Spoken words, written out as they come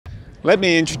Let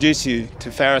me introduce you to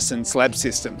Faresin Slab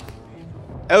System.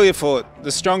 Elyafort,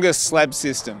 the strongest slab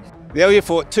system. The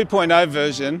Elyafort 2.0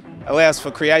 version allows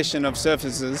for creation of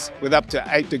surfaces with up to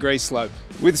 8 degree slope.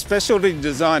 With specialty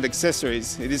designed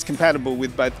accessories, it is compatible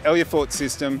with both Elyafort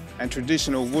system and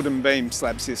traditional wooden beam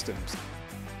slab systems.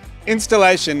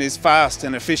 Installation is fast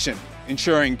and efficient,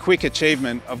 ensuring quick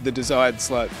achievement of the desired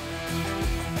slope.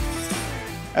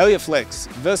 Elyaflex,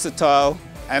 versatile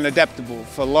and adaptable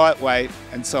for lightweight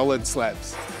and solid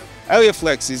slabs.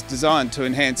 Elyaflex is designed to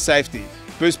enhance safety,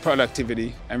 boost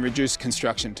productivity and reduce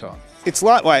construction time. Its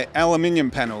lightweight aluminium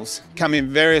panels come in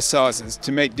various sizes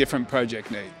to meet different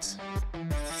project needs.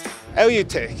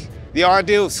 Elyutech, the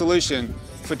ideal solution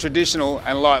for traditional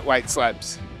and lightweight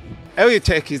slabs.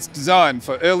 Elyutech is designed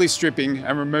for early stripping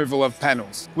and removal of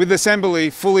panels. With assembly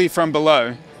fully from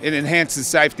below, it enhances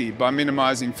safety by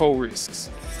minimising fall risks.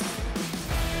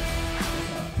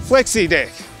 FlexiDeck,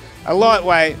 a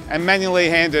lightweight and manually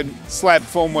handled slab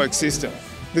formwork system.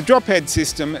 The drop head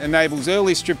system enables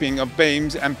early stripping of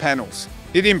beams and panels.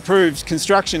 It improves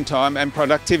construction time and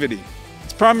productivity.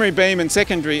 Its primary beam and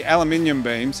secondary aluminium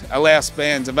beams allow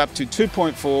spans of up to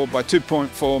 2.4 by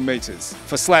 2.4 metres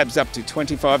for slabs up to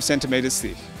 25 centimetres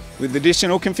thick, with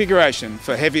additional configuration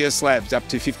for heavier slabs up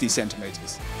to 50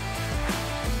 centimetres.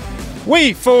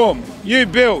 We form, you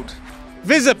build.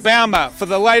 Visit Bauma for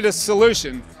the latest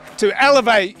solution to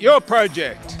elevate your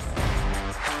project.